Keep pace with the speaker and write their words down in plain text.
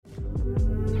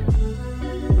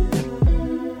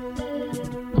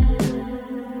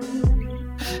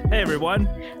everyone.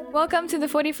 Welcome to the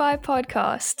Fortify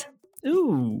podcast.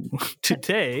 Ooh,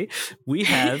 today we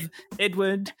have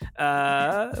Edward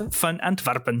Van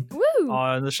Antwerpen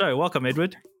on the show. Welcome,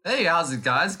 Edward. Hey, how's it,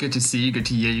 guys? Good to see you. Good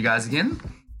to hear you guys again.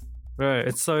 Bro,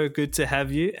 it's so good to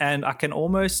have you. And I can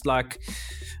almost I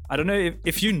don't know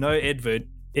if you know Edward,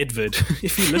 if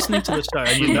you're listening to the show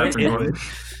and you know Edward,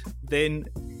 then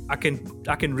I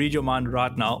can read your mind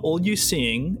right now. All you're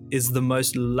seeing is the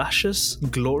most luscious,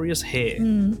 glorious hair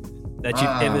that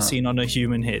you've ever seen on a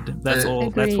human head. That's all.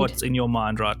 Agreed. That's what's in your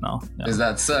mind right now. Yeah. Is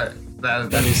that so?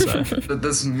 That is so.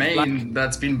 This mane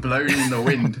that's been blown in the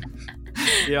wind.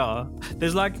 Yeah.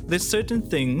 There's certain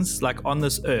things on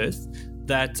this earth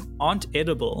that aren't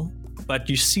edible, but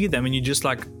you see them and you just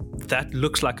that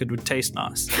looks like it would taste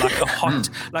nice.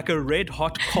 Like a red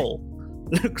hot coal.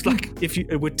 Looks like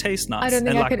it would taste nice. I don't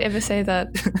think I could ever say that.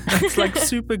 It's like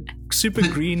super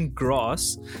green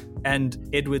grass, and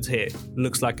Edward's hair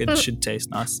looks like it should taste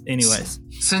nice. Anyways.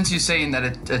 Since you're saying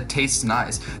that it tastes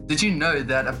nice, did you know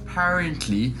that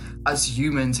apparently us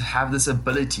humans have this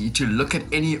ability to look at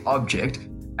any object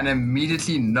and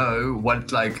immediately know what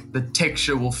the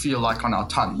texture will feel like on our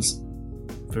tongues?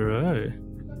 Bro.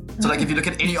 So if you look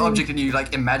at any object and you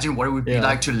imagine what it would be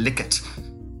like to lick it.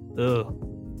 Ugh.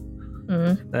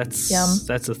 That's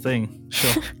a thing.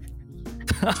 Sure.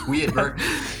 It's weird, bro.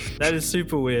 That is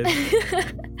super weird.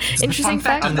 Interesting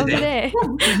fact of the day.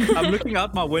 I'm looking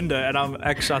out my window and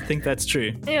I think that's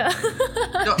true. Yeah.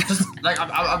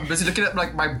 I'm busy looking at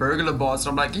my burglar bars, and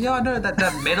I'm like, yeah, I know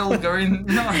that metal going.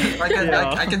 No,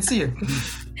 I can see it.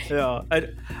 Yeah,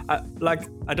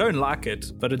 I don't like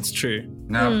it, but it's true.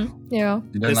 No. Yeah.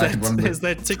 There's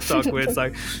that TikTok where it's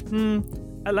like,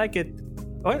 I like it.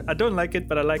 What? I don't like it,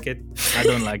 but I like it. I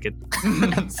don't like it.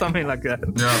 Something like that.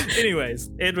 Yeah. Anyways,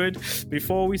 Edward,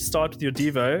 before we start with your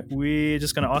Devo, we're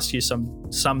just going to ask you some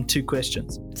two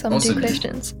questions. Two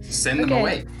questions. Send them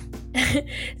away.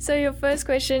 So your first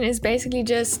question is basically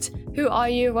just, who are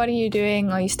you? What are you doing?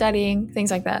 Are you studying?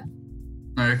 Things like that.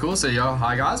 Very cool. So,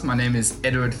 hi guys. My name is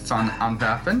Edward Van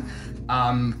Antwerpen.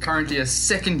 I'm currently a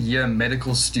second-year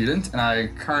medical student, and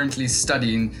I'm currently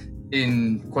studying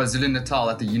in KwaZulu-Natal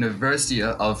at the University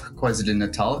of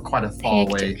KwaZulu-Natal, quite a far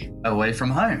way away from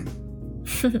home.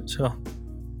 Sure.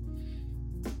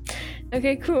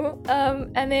 Okay, cool.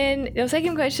 And then your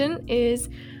second question is,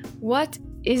 what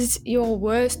is your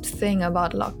worst thing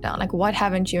about lockdown? What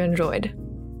haven't you enjoyed?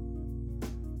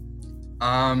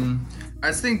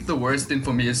 I think the worst thing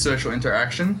for me is social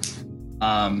interaction.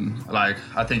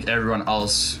 I think everyone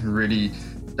else really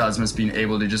does miss being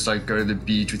able to just go to the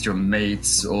beach with your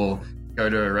mates or go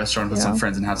to a restaurant with some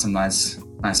friends and have some nice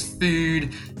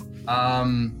food.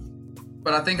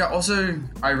 But I think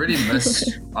I really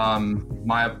miss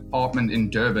my apartment in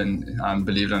Durban.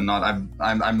 Believe it or not,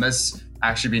 I miss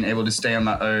actually being able to stay on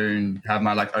my own, have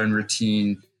my own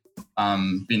routine,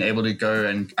 being able to go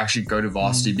and actually go to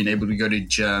varsity, being able to go to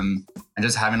gym, and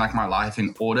just having my life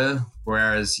in order.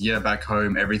 Whereas back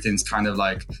home, everything's kind of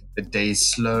the days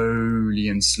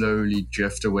slowly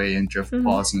drift away and drift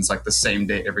past, and it's the same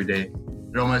day every day.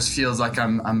 It almost feels like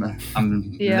I'm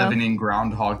living in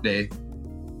Groundhog Day.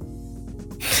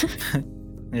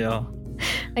 Yeah,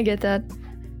 I get that.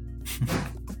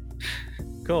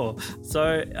 Cool.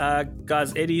 So,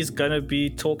 guys, Eddie's gonna be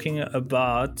talking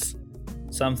about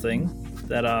something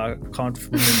that I can't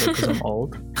remember because I'm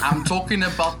old. I'm talking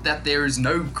about that there is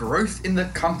no growth in the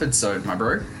comfort zone, my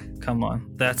bro. Come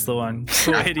on, that's the one.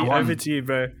 Cool, Eddie, over to you,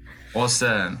 bro.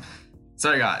 Awesome.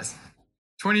 So, guys,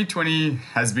 2020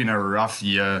 has been a rough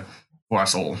year for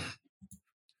us all.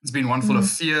 It's been one full of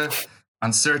fear,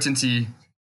 uncertainty,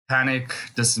 panic,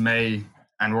 dismay,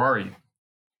 and worry.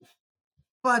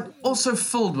 But also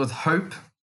filled with hope,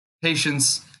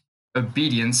 patience,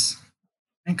 obedience,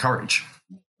 and courage.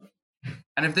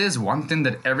 And if there's one thing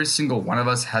that every single one of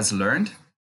us has learned,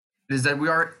 it is that we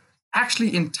are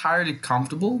actually entirely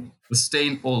comfortable with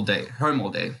staying home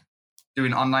all day,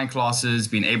 doing online classes,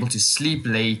 being able to sleep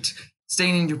late,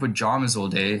 staying in your pajamas all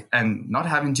day, and not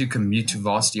having to commute to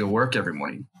varsity or work every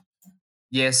morning.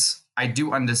 Yes, I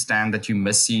do understand that you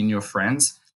miss seeing your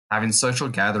friends, having social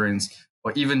gatherings,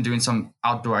 or even doing some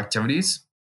outdoor activities.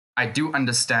 I do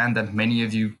understand that many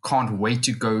of you can't wait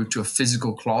to go to a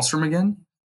physical classroom again.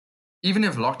 Even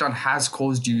if lockdown has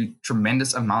caused you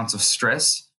tremendous amounts of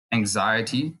stress,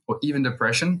 anxiety, or even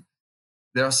depression,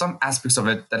 there are some aspects of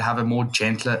it that have a more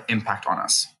gentler impact on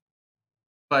us.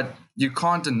 But you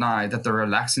can't deny that the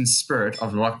relaxing spirit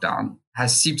of lockdown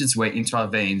has seeped its way into our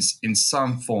veins in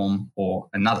some form or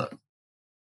another.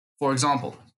 For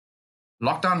example,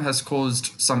 lockdown has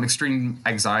caused some extreme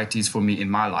anxieties for me in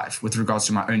my life with regards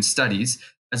to my own studies,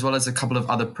 as well as a couple of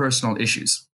other personal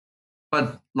issues.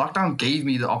 But lockdown gave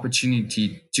me the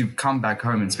opportunity to come back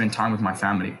home and spend time with my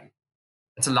family.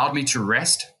 It's allowed me to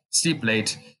rest, sleep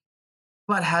late,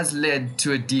 but has led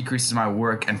to a decrease in my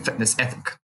work and fitness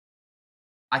ethic.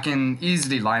 I can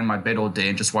easily lie in my bed all day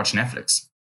and just watch Netflix.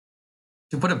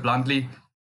 To put it bluntly,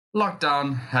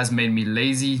 lockdown has made me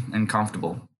lazy and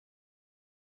comfortable.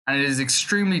 And it is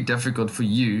extremely difficult for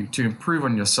you to improve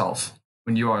on yourself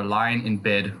when you are lying in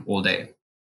bed all day.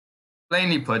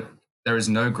 Plainly put, there is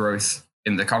no growth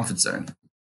in the comfort zone.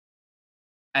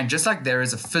 And just like there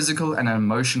is a physical and an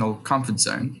emotional comfort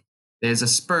zone, there's a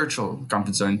spiritual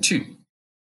comfort zone too.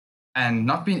 And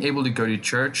not being able to go to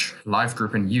church, life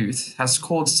group, and youth has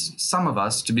caused some of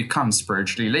us to become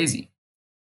spiritually lazy.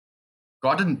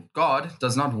 God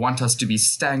does not want us to be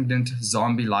stagnant,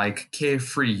 zombie-like,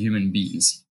 carefree human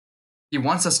beings. He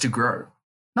wants us to grow,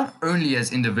 not only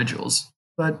as individuals,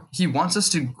 but he wants us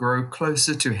to grow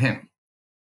closer to him.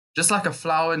 Just like a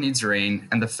flower needs rain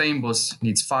and the flame bush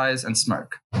needs fires and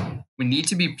smoke, we need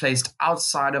to be placed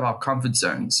outside of our comfort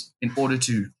zones in order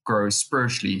to grow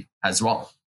spiritually as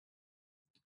well.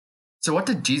 So what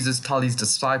did Jesus tell his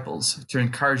disciples to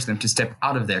encourage them to step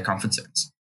out of their comfort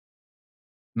zones?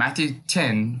 Matthew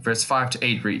 10, verse 5 to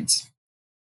 8 reads,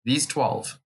 "These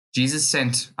 12, Jesus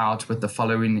sent out with the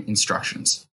following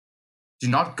instructions. Do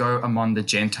not go among the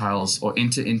Gentiles or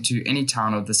enter into any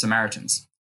town of the Samaritans.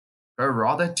 Go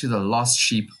rather to the lost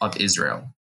sheep of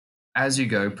Israel. As you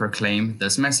go, proclaim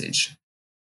this message.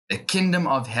 The kingdom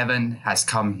of heaven has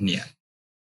come near.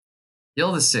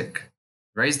 Heal the sick,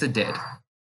 raise the dead,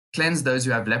 cleanse those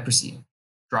who have leprosy,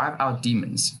 drive out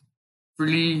demons.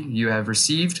 Freely you have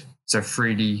received, so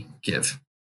freely give."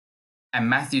 And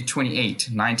Matthew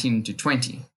 28, 19 to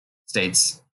 20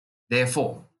 states,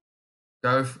 "Therefore,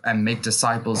 go and make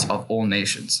disciples of all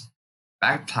nations,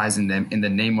 baptizing them in the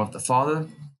name of the Father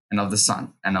and of the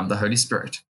Son and of the Holy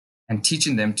Spirit, and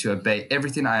teaching them to obey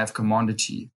everything I have commanded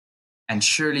to you. And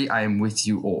surely I am with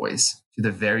you always, to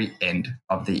the very end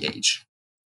of the age."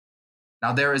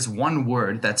 Now there is one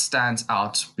word that stands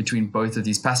out between both of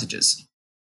these passages.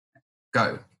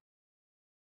 Go.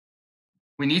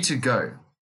 We need to go,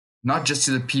 not just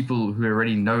to the people who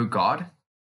already know God,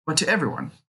 but to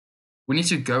everyone. We need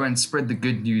to go and spread the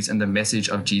good news and the message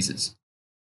of Jesus.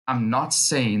 I'm not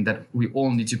saying that we all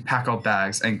need to pack our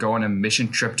bags and go on a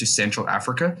mission trip to Central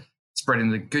Africa. Spreading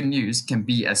the good news can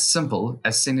be as simple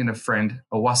as sending a friend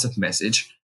a WhatsApp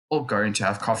message or going to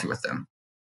have coffee with them.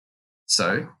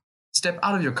 So, step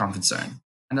out of your comfort zone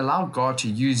and allow God to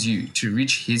use you to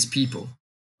reach his people.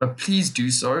 But please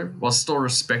do so while still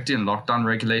respecting lockdown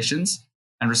regulations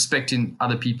and respecting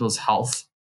other people's health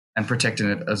and protecting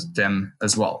it as them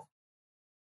as well.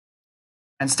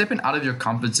 And stepping out of your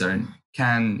comfort zone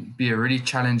can be a really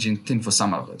challenging thing for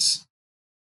some of us.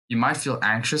 You might feel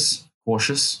anxious,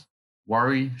 cautious,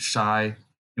 worried, shy,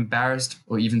 embarrassed,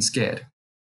 or even scared.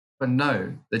 But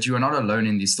know that you are not alone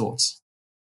in these thoughts.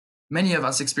 Many of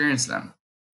us experience them.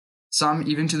 Some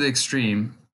even to the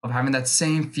extreme of having that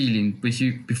same feeling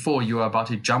before you are about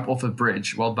to jump off a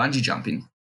bridge while bungee jumping.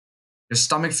 Your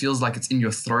stomach feels like it's in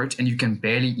your throat and you can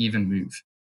barely even move.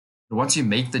 But once you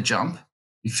make the jump,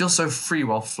 you feel so free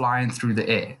while flying through the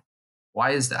air.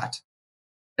 Why is that?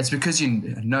 It's because you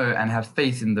know and have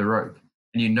faith in the rope,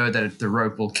 and you know that the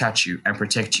rope will catch you and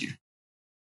protect you.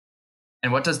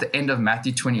 And what does the end of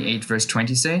Matthew 28 verse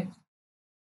 20 say?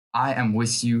 "I am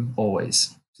with you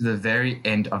always, to the very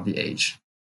end of the age."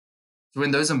 So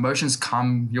when those emotions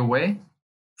come your way,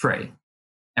 pray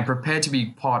and prepare to be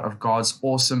part of God's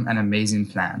awesome and amazing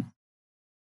plan.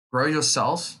 Grow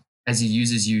yourself as he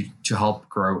uses you to help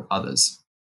grow others.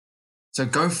 So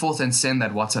go forth and send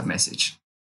that WhatsApp message.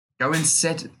 Go and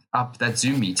set up that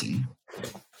Zoom meeting.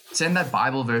 Send that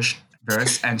Bible verse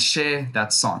and share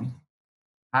that song.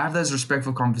 Have those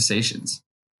respectful conversations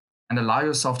and allow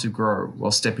yourself to grow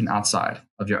while stepping outside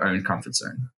of your own comfort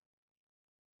zone.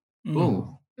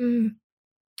 Ooh.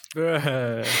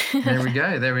 There we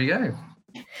go.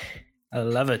 I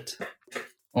love it.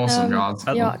 Awesome, guys.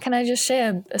 Yeah, can I just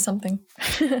share something?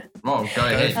 Oh, go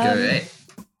ahead.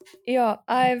 Yeah,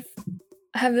 I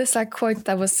have this quote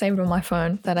that was saved on my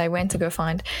phone that I went to go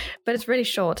find, but it's really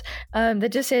short.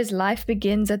 That just says, "Life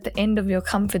begins at the end of your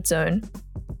comfort zone."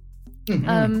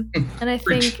 And I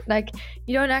think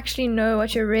you don't actually know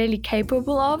what you're really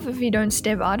capable of if you don't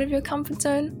step out of your comfort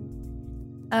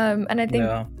zone. And I think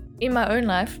in my own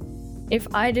life, if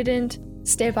I didn't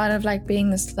step out of being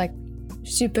this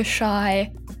super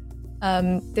shy,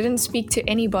 didn't speak to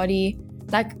anybody,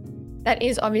 that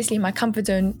is obviously my comfort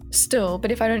zone still, but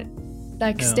if I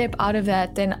don't step out of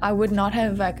that, then I would not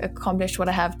have accomplished what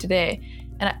I have today.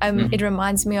 And it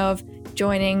reminds me of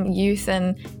joining youth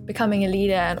and becoming a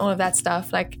leader and all of that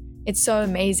stuff. Like, it's so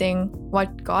amazing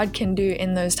what God can do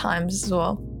in those times as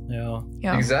well. Yeah.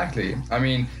 Exactly. I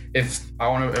mean, if I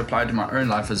want to apply it to my own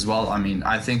life as well, I mean,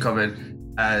 I think of it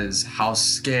as how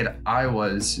scared I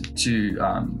was to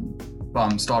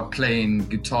start playing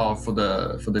guitar for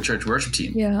the church worship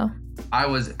team. Yeah. I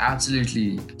was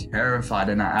absolutely terrified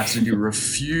and I absolutely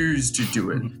refused to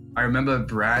do it. I remember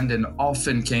Brandon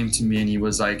often came to me and he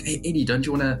was like, "Hey Eddie, don't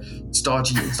you want to start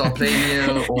playing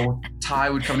here?" Or Ty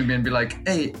would come to me and be like,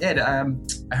 "Hey Ed, I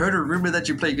heard a rumor that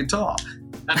you play guitar."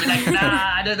 I'd be like,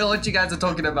 "Nah, I don't know what you guys are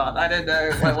talking about. I don't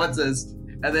know. What's this?"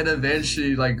 And then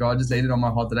eventually, like, God just laid it on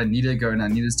my heart that I need to go and I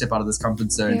need to step out of this comfort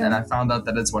zone. Yeah. And I found out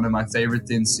that it's one of my favorite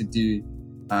things to do,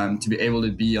 to be able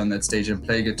to be on that stage and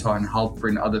play guitar and help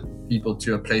bring other people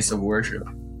to a place of worship.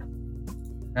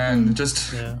 And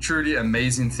just truly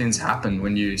amazing things happen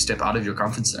when you step out of your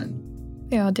comfort zone.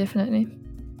 Yeah, definitely.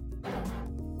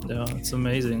 Yeah, it's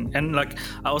amazing. And like,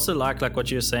 I also like what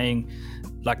you're saying,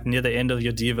 like near the end of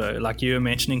your Devo, like you were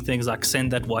mentioning things like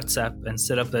send that WhatsApp and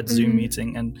set up that Zoom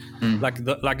meeting, and like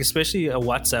especially a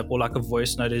WhatsApp or like a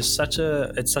voice note is such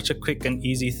a quick and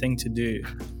easy thing to do.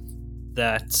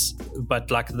 But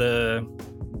like the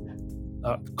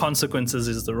consequences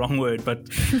is the wrong word, but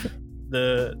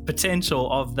the potential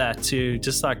of that to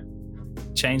just like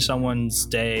change someone's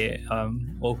day,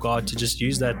 or God to just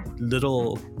use that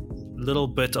little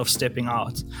bit of stepping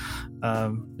out,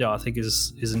 I think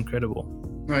is incredible.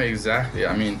 No, exactly.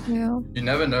 I mean, you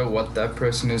never know what that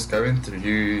person is going through.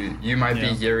 You might be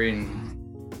hearing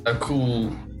a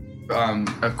cool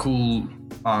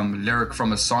lyric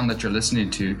from a song that you're listening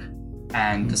to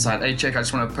and decide, "Hey, check, I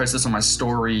just want to post this on my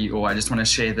story," or "I just want to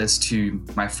share this to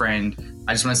my friend.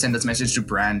 I just want to send this message to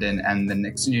Brandon," and the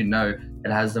next thing you know,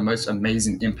 it has the most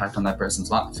amazing impact on that person's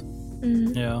life.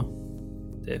 Yeah,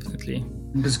 definitely.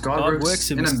 Because God works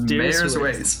in mysterious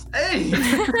ways. Hey!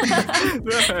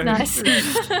 Nice.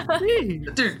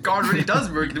 Dude, God really does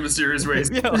work in mysterious ways.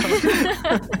 Yeah.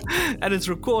 And it's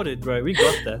recorded, bro. We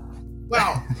got that.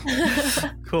 Wow.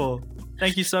 Cool.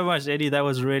 Thank you so much, Eddie. That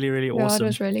was really, really awesome. That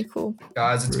was really cool.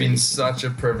 Guys, it's been such a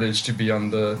privilege to be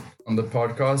on the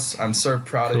podcast. I'm so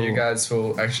proud of you guys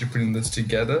for actually putting this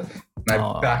together. And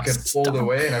I back it all the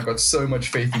way, and I've got so much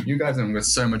faith in you guys, and I've got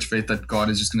so much faith that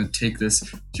God is just going to take this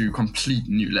to complete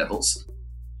new levels.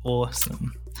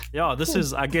 Awesome. Yeah, this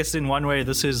is, I guess in one way,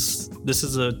 this is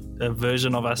a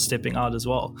version of us stepping out as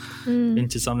well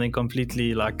into something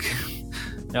completely like,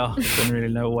 I don't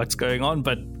really know what's going on,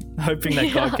 but hoping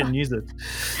that God can use it.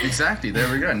 Exactly.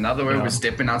 There we go. Another way we're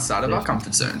stepping outside of our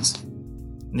comfort zones.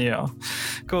 Yeah.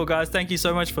 Cool, guys. Thank you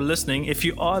so much for listening. If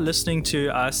you are listening to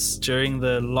us during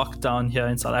the lockdown here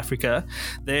in South Africa,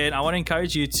 then I want to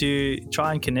encourage you to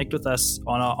try and connect with us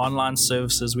on our online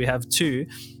services. We have two,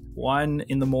 one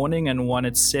in the morning and one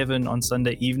at 7 on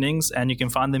Sunday evenings, and you can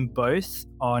find them both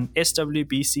on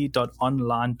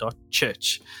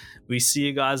swbc.online.church. We see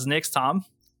you guys next time.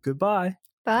 Goodbye.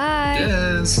 Bye.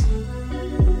 Yes.